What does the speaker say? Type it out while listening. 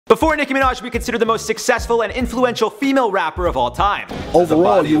Before Nicki Minaj would be considered the most successful and influential female rapper of all time.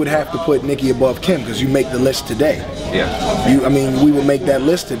 Overall, you would have to put Nicki above Kim because you make the list today. Yeah. I mean, we would make that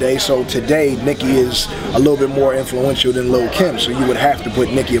list today, so today Nicki is a little bit more influential than Lil' Kim, so you would have to put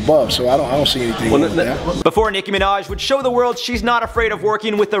Nicki above, so I don't see anything wrong with that. Before Nicki Minaj would show the world she's not afraid of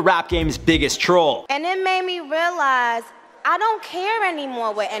working with the rap game's biggest troll. And it made me realize I don't care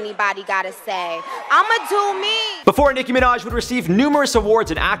anymore what anybody gotta say. I'ma do me. Before Nicki Minaj would receive numerous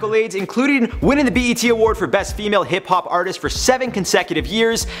awards and accolades, including winning the BET Award for Best Female Hip Hop Artist for 7 consecutive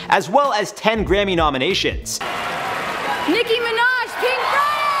years, as well as 10 Grammy nominations. Nicki Minaj, Pink Friday!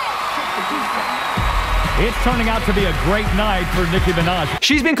 It's turning out to be a great night for Nicki Minaj.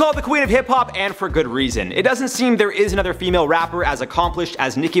 She's been called the queen of hip hop, and for good reason. It doesn't seem there is another female rapper as accomplished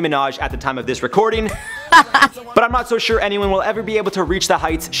as Nicki Minaj at the time of this recording. But I'm not so sure anyone will ever be able to reach the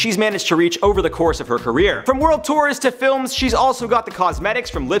heights she's managed to reach over the course of her career. From world tours to films, she's also got the cosmetics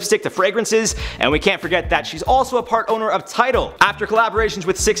from lipstick to fragrances, and we can't forget that she's also a part owner of Tidal. After collaborations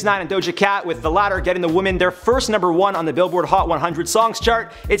with 6ix9ine and Doja Cat, with the latter getting the women their first #1 on the Billboard Hot 100 Songs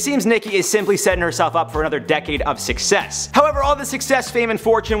chart, it seems Nicki is simply setting herself up for another decade of success. However, all the success, fame, and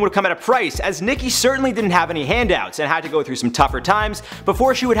fortune would come at a price, as Nicki certainly didn't have any handouts and had to go through some tougher times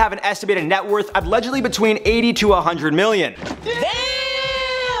before she would have an estimated net worth of allegedly between 80 to 100 million.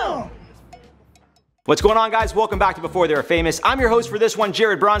 Damn! What's going on, guys? Welcome back to Before They Were Famous. I'm your host for this one,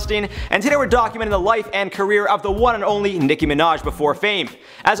 Jared Bronstein, and today we're documenting the life and career of the one and only Nicki Minaj before fame.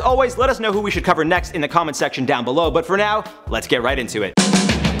 As always, let us know who we should cover next in the comment section down below, but for now, let's get right into it.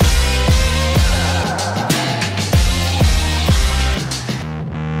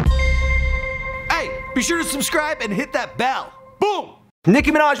 Be sure to subscribe and hit that bell. Boom!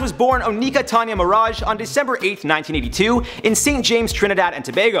 Nicki Minaj was born Onika Tanya Mirage on December 8, 1982 in St. James, Trinidad and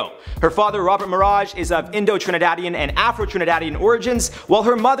Tobago. Her father, Robert Mirage, is of Indo-Trinidadian and Afro-Trinidadian origins, while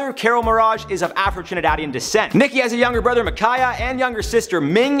her mother, Carol Mirage, is of Afro-Trinidadian descent. Nicki has a younger brother, Micaiah, and younger sister,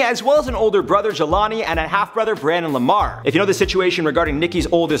 Ming, as well as an older brother, Jelani, and a half-brother, Brandon Lamar. If you know the situation regarding Nicki's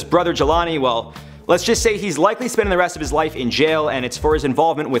oldest brother, Jelani, well, let's just say he's likely spending the rest of his life in jail, and it's for his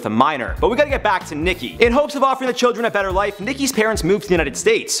involvement with a minor. But we gotta get back to Nicki. In hopes of offering the children a better life, Nicki's parents moved to the United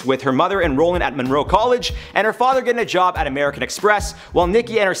States, with her mother enrolling at Monroe College and her father getting a job at American Express, while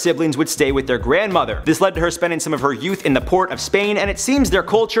Nicki and her siblings would stay with their grandmother. This led to her spending some of her youth in the port of Spain, and it seems their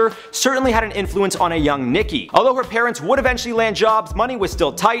culture certainly had an influence on a young Nicki. Although her parents would eventually land jobs, money was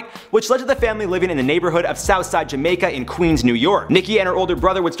still tight, which led to the family living in the neighborhood of Southside Jamaica in Queens, New York. Nicki and her older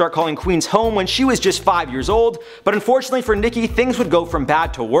brother would start calling Queens home when she was just 5 years old, but unfortunately for Nicki, things would go from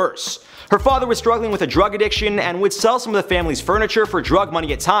bad to worse. Her father was struggling with a drug addiction and would sell some of the family's furniture for drug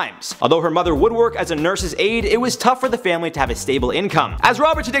money at times. Although her mother would work as a nurse's aide, it was tough for the family to have a stable income. As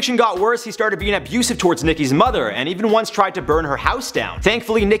Robert's addiction got worse, he started being abusive towards Nicki's mother and even once tried to burn her house down.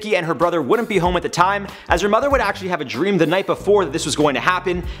 Thankfully, Nicki and her brother wouldn't be home at the time, as her mother would actually have a dream the night before that this was going to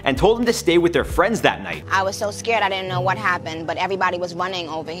happen and told them to stay with their friends that night. I was so scared I didn't know what happened, but everybody was running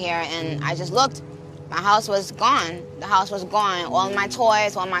over here and I just looked. My house was gone. The house was gone. All of my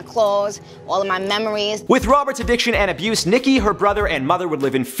toys, all my clothes, all of my memories. With Robert's addiction and abuse, Nicki, her brother, and mother would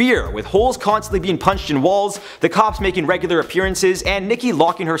live in fear, with holes constantly being punched in walls, the cops making regular appearances, and Nicki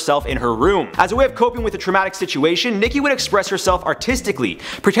locking herself in her room. As a way of coping with the traumatic situation, Nicki would express herself artistically,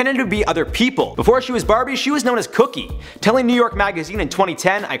 pretending to be other people. Before she was Barbie, she was known as Cookie, telling New York Magazine in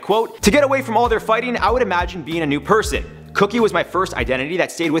 2010, I quote, "To get away from all their fighting, I would imagine being a new person. Cookie was my first identity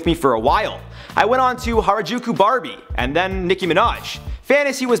that stayed with me for a while. I went on to Harajuku Barbie, and then Nicki Minaj.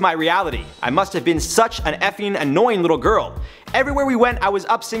 Fantasy was my reality. I must have been such an effing annoying little girl. Everywhere we went, I was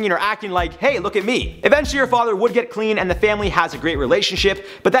up singing or acting like, hey, look at me." Eventually her father would get clean and the family has a great relationship,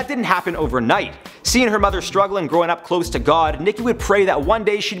 but that didn't happen overnight. Seeing her mother struggle and growing up close to God, Nicki would pray that one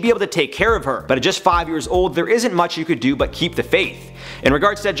day she'd be able to take care of her. But at just 5 years old, there isn't much you could do but keep the faith. In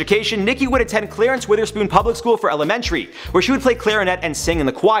regards to education, Nicki would attend Clarence Witherspoon Public School for elementary, where she would play clarinet and sing in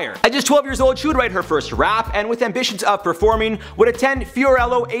the choir. At just 12 years old, she would write her first rap, and with ambitions of performing, would attend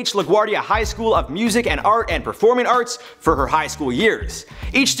Fiorello H. LaGuardia High School of Music and Art and Performing Arts for her high school years.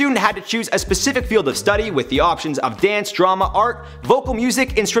 Each student had to choose a specific field of study with the options of dance, drama, art, vocal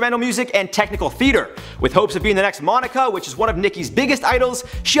music, instrumental music, and technical theater. With hopes of being the next Monica, which is one of Nicki's biggest idols,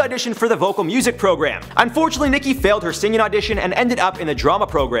 she auditioned for the vocal music program. Unfortunately, Nicki failed her singing audition and ended up in the drama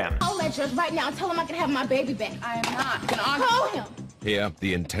program. I'll let you right now. Tell him I can have my baby back. I am not gonna call him. Here,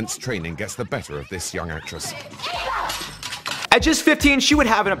 the intense training gets the better of this young actress. At just 15, she would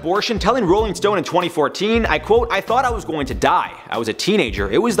have an abortion, telling Rolling Stone in 2014, I quote, "I thought I was going to die. I was a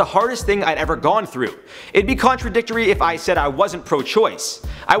teenager. It was the hardest thing I'd ever gone through. It'd be contradictory if I said I wasn't pro-choice.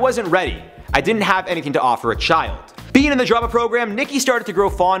 I wasn't ready. I didn't have anything to offer a child. Being in the drama program, Nicki started to grow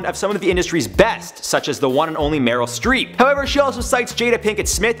fond of some of the industry's best, such as the one and only Meryl Streep. However, she also cites Jada Pinkett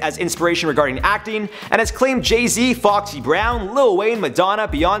Smith as inspiration regarding acting, and has claimed Jay-Z, Foxy Brown, Lil Wayne, Madonna,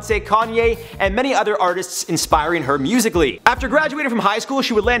 Beyonce, Kanye, and many other artists inspiring her musically. After graduating from high school,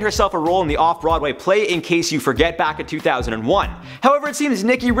 she would land herself a role in the off-Broadway play In Case You Forget back in 2001. However, it seems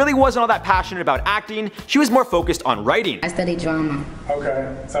Nicki really wasn't all that passionate about acting, she was more focused on writing. I studied drama.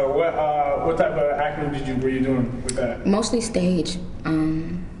 Okay, so what type of acting were you doing with that? Mostly stage.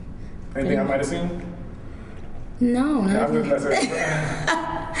 Anything I might have seen? No,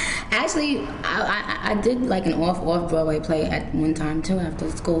 Yeah, actually, I did like an off-Broadway play at one time too after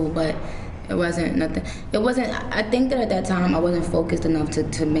school, but it wasn't nothing. It wasn't. I think that at that time I wasn't focused enough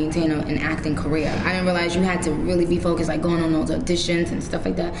to maintain an acting career. I didn't realize you had to really be focused, like going on those auditions and stuff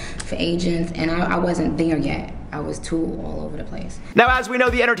like that for agents, and I wasn't there yet. I was too all over the place. Now, as we know,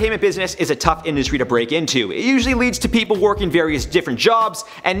 the entertainment business is a tough industry to break into. It usually leads to people working various different jobs,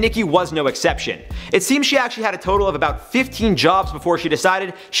 and Nicki was no exception. It seems she actually had a total of about 15 jobs before she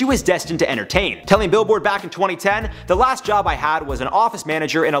decided she was destined to entertain. Telling Billboard back in 2010, "The last job I had was an office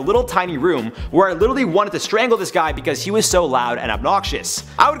manager in a little tiny room where I literally wanted to strangle this guy because he was so loud and obnoxious.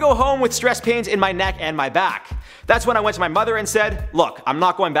 I would go home with stress pains in my neck and my back. That's when I went to my mother and said, look, I'm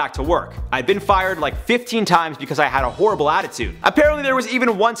not going back to work. I've been fired like 15 times because I had a horrible attitude." Apparently there was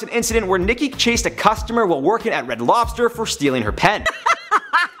even once an incident where Nicki chased a customer while working at Red Lobster for stealing her pen.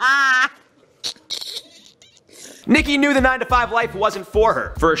 Nicki knew the 9-to-5 life wasn't for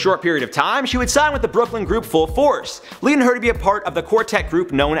her. For a short period of time, she would sign with the Brooklyn group Full Force, leading her to be a part of the quartet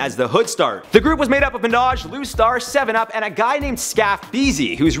group known as the Hood Stars. The group was made up of Minaj, Lou Star, 7up, and a guy named Scaff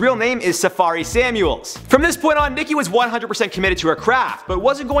Beezy, whose real name is Safari Samuels. From this point on, Nicki was 100% committed to her craft, but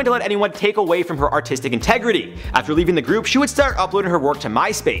wasn't going to let anyone take away from her artistic integrity. After leaving the group, she would start uploading her work to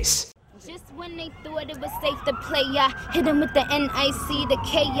MySpace. When they thought it was safe to play ya, hit him with the N-I-C, the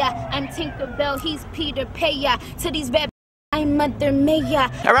K-ya. I'm Tinkerbell, he's Peter Paya. To these rap, I'm Mother Maya.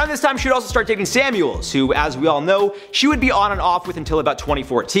 Around this time, she would also start dating Samuels, who, as we all know, she would be on and off with until about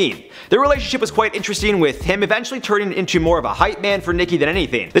 2014. Their relationship was quite interesting, with him eventually turning into more of a hype man for Nicki than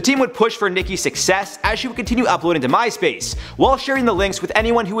anything. The team would push for Nicki's success as she would continue uploading to MySpace, while sharing the links with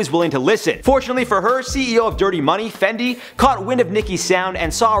anyone who was willing to listen. Fortunately for her, CEO of Dirty Money, Fendi, caught wind of Nicki's sound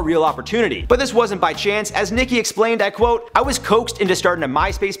and saw a real opportunity. But this wasn't by chance, as Nicki explained, I quote, "I was coaxed into starting a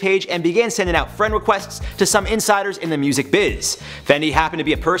MySpace page and began sending out friend requests to some insiders in the music biz. Fendi happened to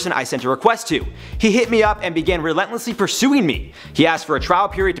be a person I sent a request to. He hit me up and began relentlessly pursuing me. He asked for a trial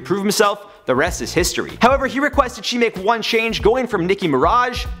period to prove himself. The rest is history." However, he requested she make one change, going from Nicki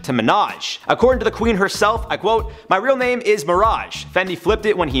Minaj to Minaj. According to the queen herself, I quote, "My real name is Mirage. Fendi flipped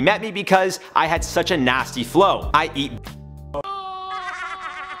it when he met me because I had such a nasty flow. I eat."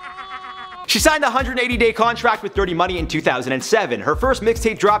 She signed a 180-day contract with Dirty Money in 2007. Her first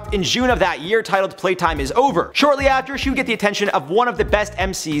mixtape dropped in June of that year, titled Playtime Is Over. Shortly after, she would get the attention of one of the best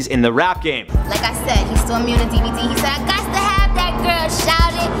MCs in the rap game. Like I said, he's still immune to DBT. He said, I got to have that girl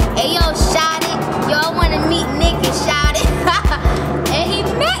shout it. Hey yo, shout it. Y'all wanna meet Nick and shout it. And he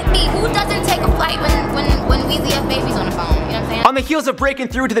met me. Who doesn't take a flight when Weezy F Baby's on the phone? You know what I'm saying? On the heels of breaking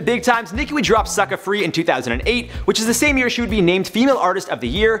through to the big times, Nicki would drop Sucka Free in 2008, which is the same year she would be named Female Artist of the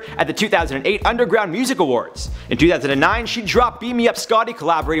Year at the 2008 Underground Music Awards. In 2009, she dropped Beam Me Up Scotty,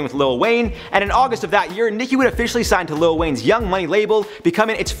 collaborating with Lil Wayne, and in August of that year, Nicki would officially sign to Lil Wayne's Young Money label,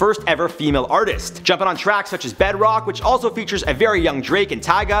 becoming its first ever female artist. Jumping on tracks such as Bedrock, which also features a very young Drake and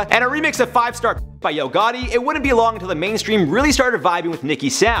Tyga, and a remix of 5 Star by Yo Gotti, it wouldn't be long until the mainstream really started vibing with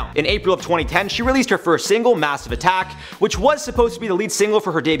Nicki's sound. In April of 2010, she released her first single, Massive Attack, which was supposed to be the lead single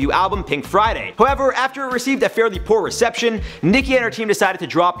for her debut album, Pink Friday. However, after it received a fairly poor reception, Nicki and her team decided to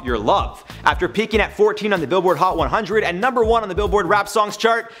drop Your Love. After peaking at 14 on the Billboard Hot 100 and #1 on the Billboard Rap Songs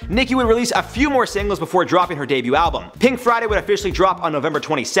chart, Nicki would release a few more singles before dropping her debut album. Pink Friday would officially drop on November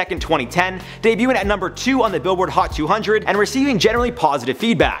 22nd, 2010, debuting at #2 on the Billboard Hot 200 and receiving generally positive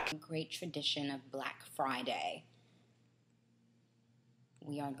feedback. Great tradition of Black Friday.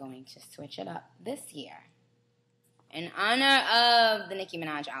 We are going to switch it up this year in honor of the Nicki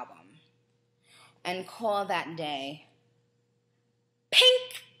Minaj album and call that day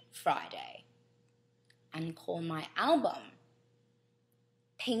Pink Friday and call my album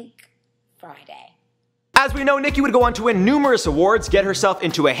Pink Friday. As we know, Nicki would go on to win numerous awards, get herself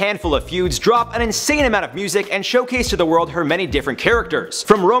into a handful of feuds, drop an insane amount of music, and showcase to the world her many different characters.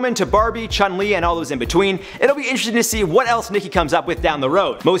 From Roman to Barbie, Chun-Li, and all those in between, it'll be interesting to see what else Nicki comes up with down the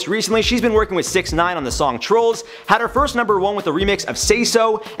road. Most recently, she's been working with 6ix9ine on the song Trolls, had her first #1 with a remix of Say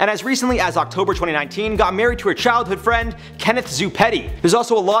So, and as recently as October 2019, got married to her childhood friend, Kenneth Zupetti. There's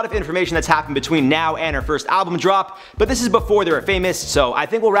also a lot of information that's happened between now and her first album drop, but this is before they were famous, so I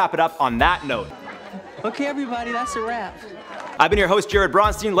think we'll wrap it up on that note. Okay everybody, that's a wrap. I've been your host Jared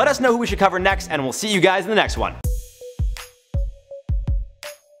Bronstein. Let us know who we should cover next, and we'll see you guys in the next one.